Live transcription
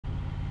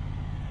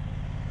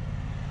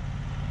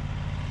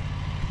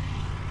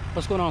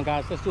What's going on,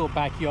 guys? Let's do a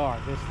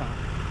backyard this time.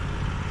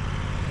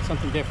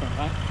 Something different,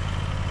 right?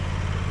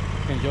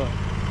 Enjoy.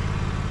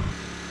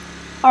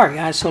 Alright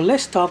guys, so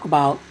let's talk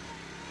about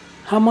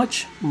how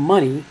much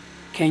money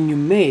can you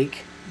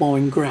make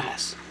mowing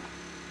grass.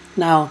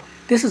 Now,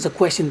 this is a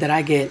question that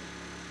I get,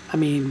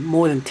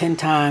 more than 10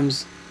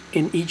 times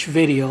in each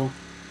video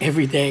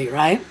every day,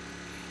 right?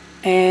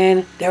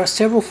 And there are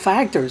several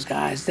factors,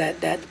 guys,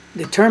 that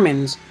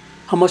determines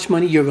how much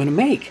money you're going to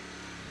make.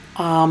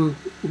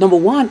 Number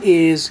one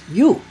is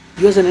you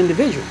as an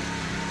individual.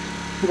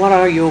 What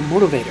are your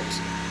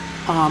motivators?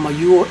 Are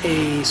you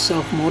a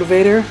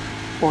self-motivator?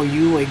 Or are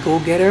you a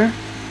go-getter?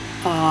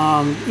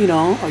 Are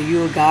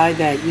you a guy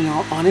that,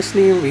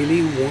 honestly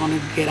really want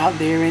to get out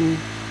there and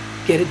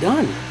get it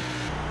done?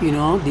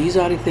 These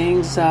are the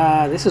things,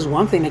 this is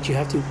one thing that you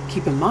have to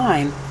keep in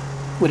mind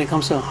when it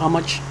comes to how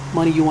much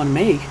money you want to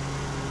make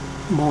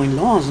mowing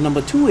lawns.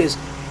 Number two is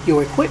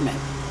your equipment.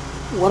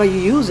 What are you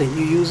using?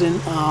 You using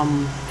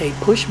a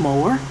push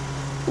mower,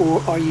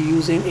 or are you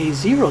using a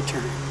zero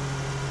turn?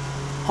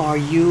 Are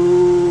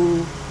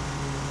you,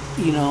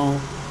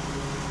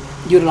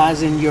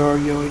 utilizing your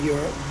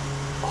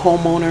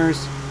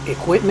homeowner's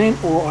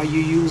equipment, or are you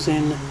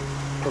using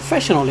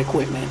professional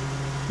equipment?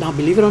 Now,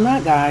 believe it or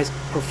not, guys,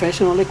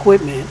 professional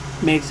equipment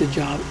makes the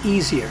job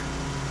easier.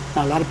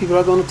 Now, a lot of people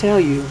are going to tell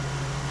you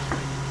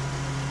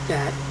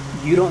that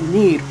you don't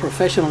need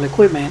professional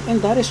equipment,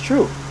 and that is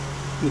true.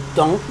 You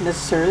don't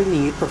necessarily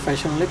need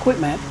professional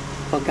equipment,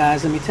 but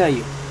guys, let me tell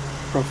you,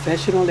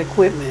 professional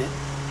equipment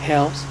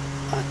helps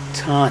a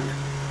ton.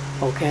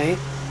 Okay,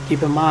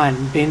 keep in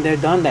mind, been there,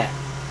 done that.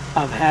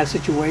 I've had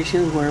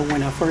situations where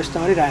when I first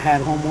started, I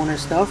had homeowner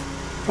stuff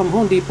from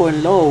Home Depot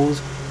and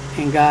Lowe's,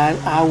 and guys,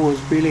 I was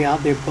really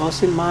out there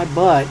busting my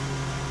butt.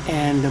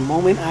 And the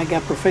moment I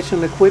got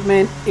professional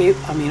equipment, I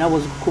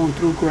was going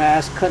through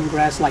grass, cutting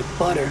grass like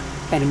butter,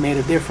 and it made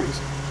a difference,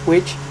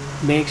 which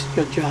makes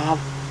your job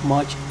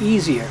much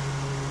easier,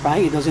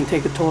 right? It doesn't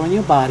take a toll on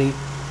your body,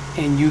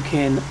 and you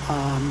can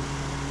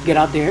get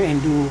out there and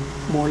do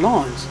more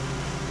lawns.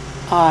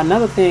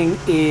 Another thing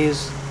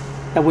is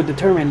that would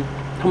determine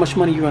how much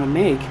money you're going to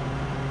make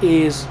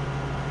is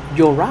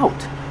your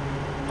route.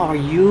 Are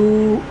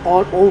you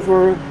all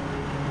over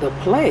the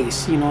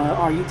place?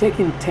 Are you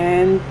taking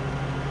 10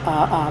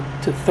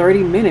 to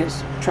 30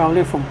 minutes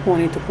traveling from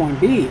point A to point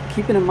B?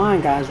 Keeping in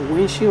mind, guys,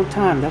 windshield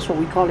time, that's what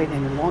we call it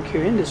in the lawn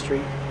care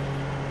industry.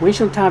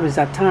 Windshield time is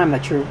that time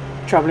that you're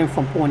traveling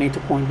from point A to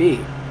point B.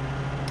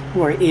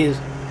 Whereas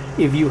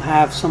if you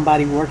have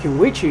somebody working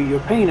with you, you're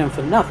paying them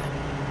for nothing.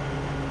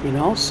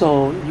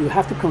 So you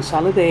have to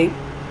consolidate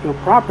your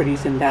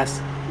properties, and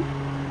that's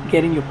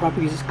getting your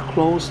properties as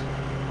close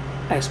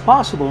as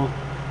possible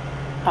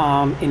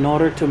in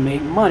order to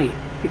make money.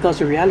 Because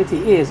the reality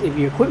is, if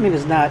your equipment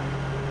is not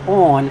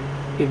on,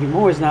 if your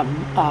mower is not,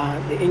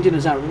 the engine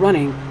is not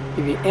running,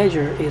 if your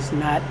edger is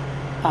not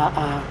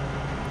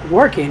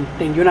working,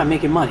 then you're not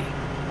making money.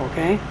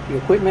 Okay, your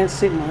equipment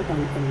sitting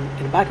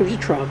in the back of your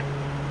truck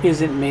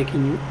isn't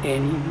making you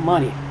any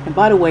money. And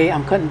by the way,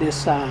 I'm cutting this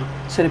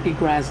centipede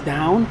grass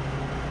down,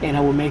 and I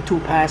will make 2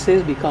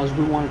 passes because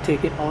we want to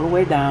take it all the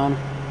way down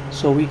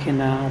so we can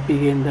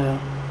begin the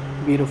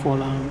beautiful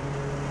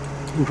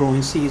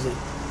growing season.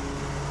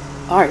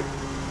 Alright,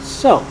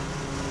 so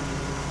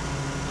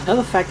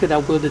another factor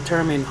that will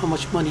determine how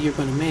much money you're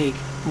going to make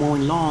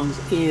mowing lawns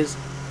is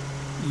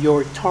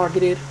your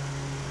targeted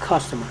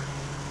customer.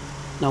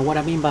 Now, what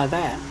I mean by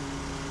that,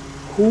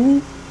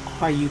 who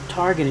are you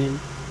targeting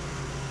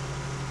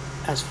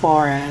as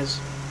far as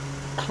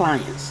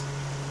clients?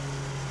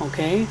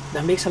 Okay,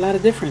 that makes a lot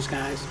of difference,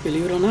 guys,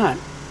 believe it or not.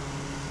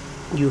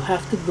 You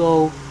have to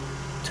go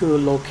to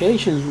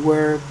locations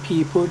where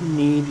people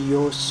need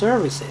your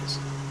services.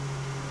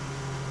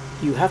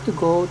 You have to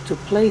go to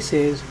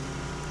places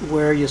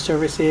where your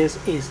services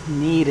is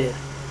needed.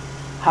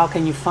 How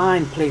can you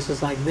find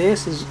places like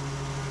this? Is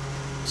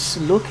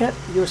look at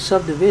your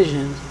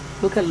subdivisions,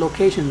 look at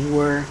locations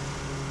where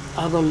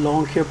other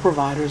lawn care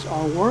providers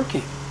are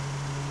working.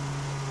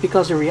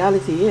 Because the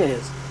reality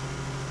is,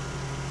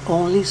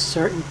 only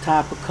certain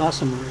type of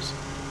customers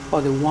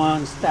are the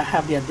ones that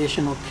have the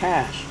additional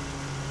cash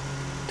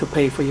to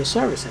pay for your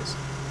services.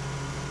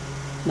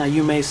 Now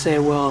you may say,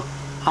 well,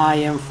 I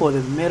am for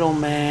the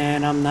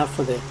middleman, I'm not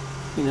for the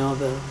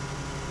the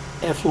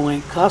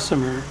affluent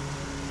customer.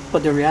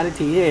 But the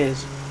reality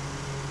is,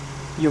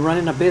 you're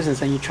running a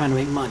business and you're trying to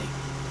make money.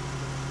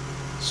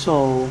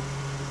 So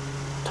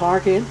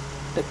target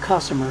the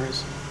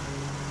customers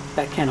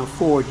that can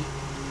afford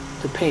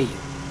to pay you.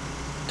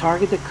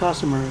 Target the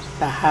customers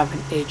that have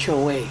an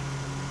HOA.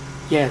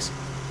 Yes,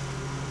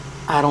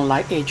 I don't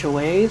like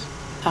HOAs.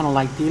 I don't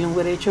like dealing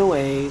with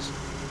HOAs.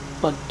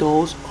 But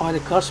those are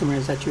the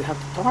customers that you have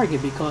to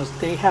target, because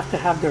they have to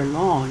have their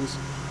lawns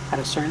at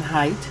a certain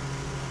height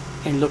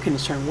and look in a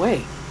certain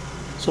way.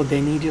 So they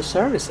need your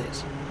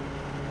services.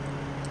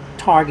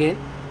 Target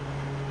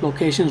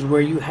locations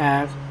where you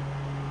have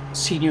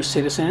senior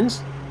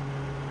citizens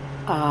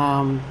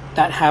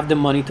that have the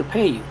money to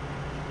pay you.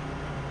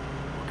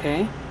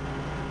 Okay?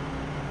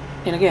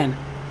 And again,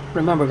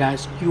 Remember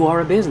guys, you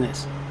are a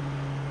business.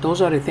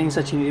 Those are the things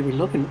that you need to be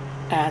looking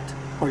at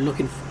or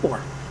looking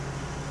for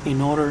in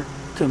order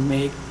to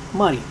make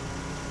money.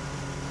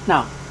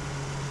 Now,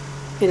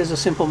 it is a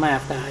simple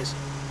math, guys.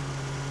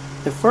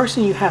 The first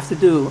thing you have to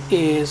do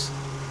is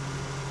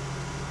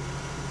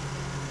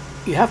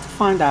you have to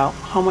find out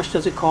how much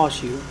does it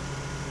cost you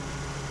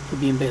to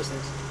be in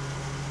business.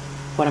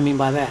 What I mean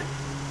by that,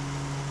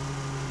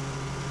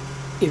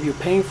 if you're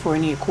paying for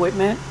any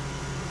equipment,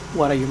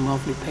 what are your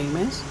monthly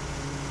payments?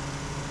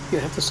 You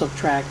have to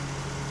subtract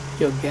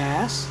your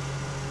gas.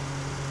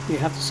 You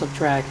have to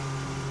subtract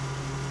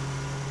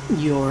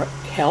your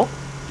help.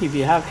 If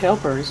you have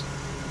helpers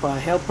or a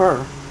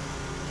helper,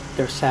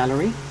 their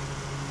salary.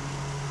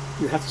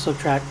 You have to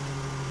subtract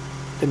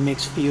the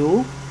mixed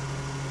fuel,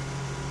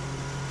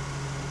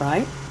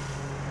 right?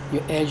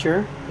 Your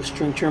edger, your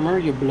string trimmer,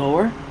 your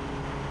blower.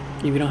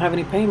 If you don't have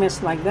any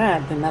payments like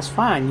that, then that's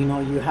fine. You know,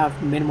 you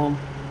have minimum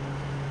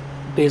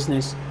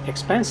business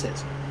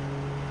expenses.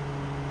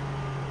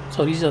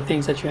 So these are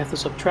things that you have to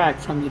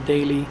subtract from your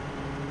daily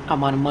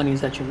amount of money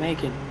that you're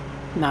making.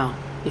 Now,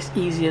 it's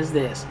easy as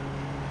this.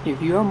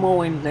 If you're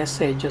mowing, let's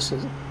say, just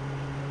to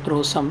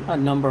throw a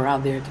number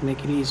out there to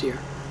make it easier,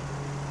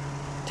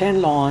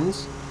 10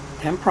 lawns,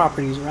 10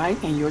 properties,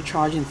 right? And you're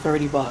charging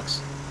 30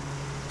 bucks.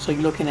 So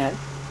you're looking at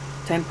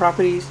 10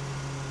 properties,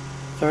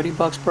 30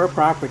 bucks per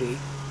property.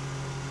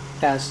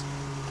 That's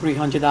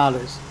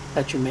 $300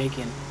 that you're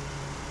making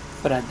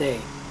for that day,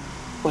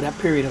 for that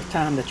period of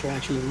time that you're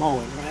actually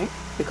mowing, right?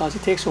 Because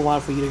it takes a while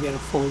for you to get a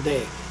full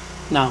day.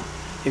 Now,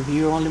 if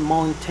you're only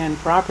mowing 10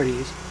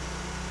 properties,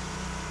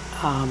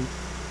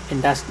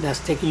 and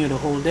that's taking you the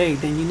whole day,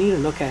 then you need to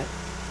look at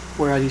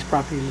where are these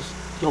properties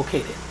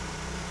located.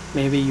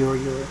 Maybe you're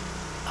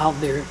out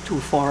there too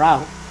far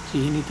out, so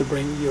you need to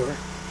bring your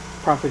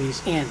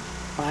properties in,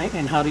 right?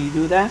 And how do you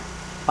do that?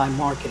 By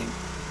marketing.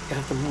 You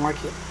have to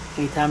market.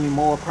 Anytime you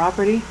mow a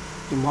property,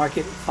 you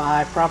market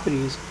 5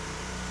 properties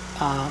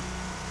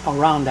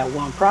around that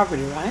one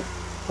property, right?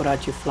 Put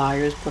out your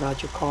flyers, put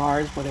out your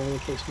cards, whatever the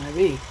case might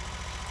be.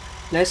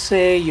 Let's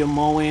say you're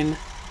mowing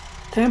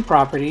 10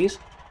 properties,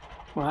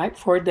 right,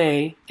 for a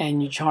day,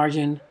 and you're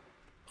charging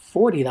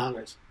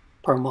 $40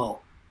 per mow.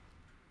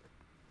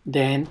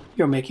 Then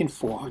you're making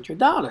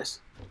 $400,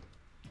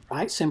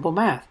 right? Simple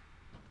math.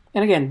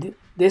 And again,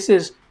 this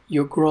is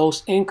your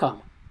gross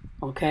income,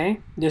 okay?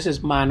 This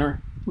is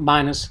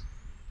minus,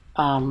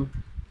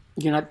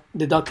 you're not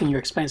deducting your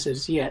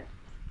expenses yet.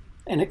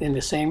 And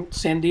the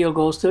same deal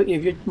goes to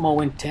if you're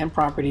mowing 10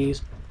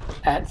 properties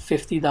at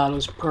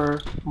 $50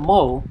 per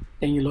mow,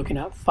 then you're looking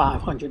at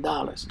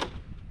 $500.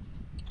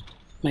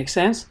 Make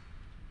sense?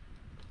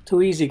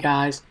 Too easy,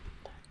 guys.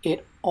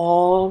 It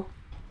all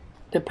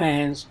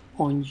depends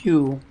on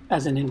you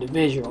as an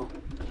individual.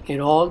 It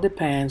all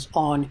depends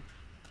on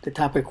the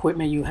type of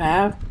equipment you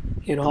have.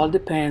 It all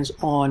depends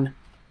on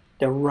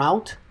the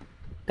route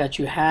that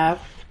you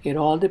have. It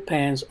all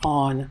depends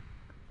on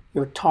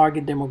your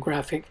target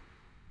demographic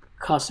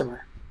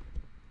customer.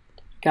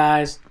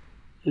 Guys,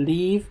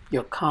 leave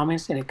your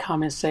comments in the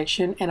comment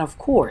section, and of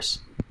course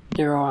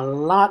there are a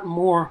lot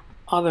more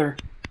other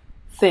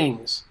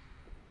things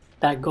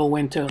that go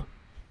into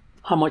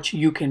how much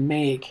you can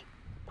make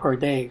per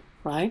day,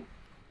 right?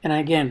 And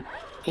again,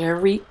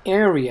 every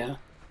area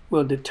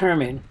will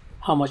determine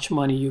how much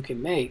money you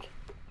can make.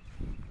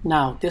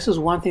 Now, this is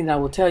one thing that I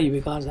will tell you,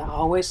 because I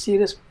always see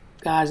this,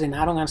 guys, and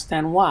I don't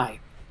understand why.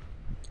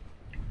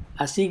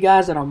 I see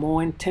guys that are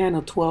mowing 10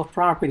 or 12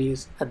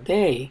 properties a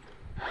day,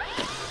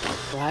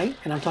 right?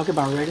 And I'm talking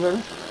about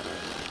regular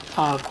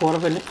quarter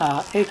of an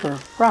acre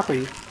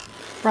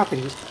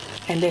properties,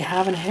 and they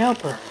have a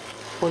helper,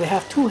 or they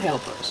have 2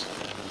 helpers.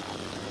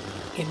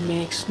 It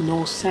makes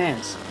no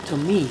sense to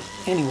me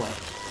anyway,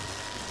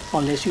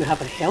 unless you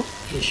have a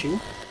health issue.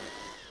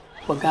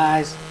 But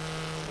guys,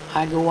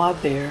 I go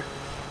out there,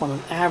 on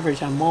an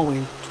average I'm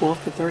mowing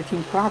 12 to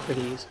 13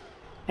 properties,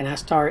 and I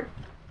start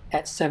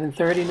at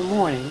 7:30 in the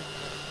morning,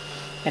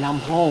 and I'm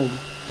home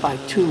by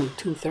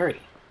 2:30.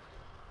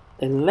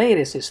 The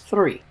latest is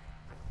 3.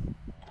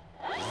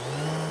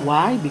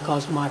 Why?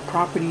 Because my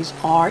properties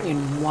are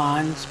in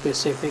one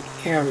specific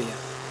area.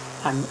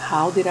 And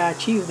how did I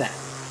achieve that?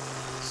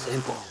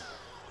 Simple.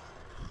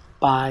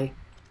 By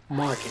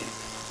marketing.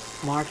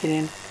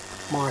 Marketing,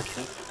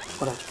 marketing.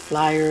 Put out your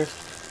flyers,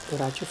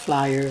 put out your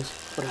flyers,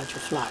 put out your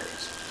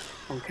flyers.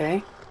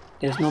 Okay?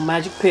 There's no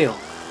magic pill.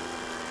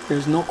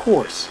 There's no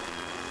course.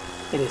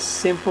 It is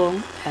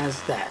simple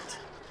as that.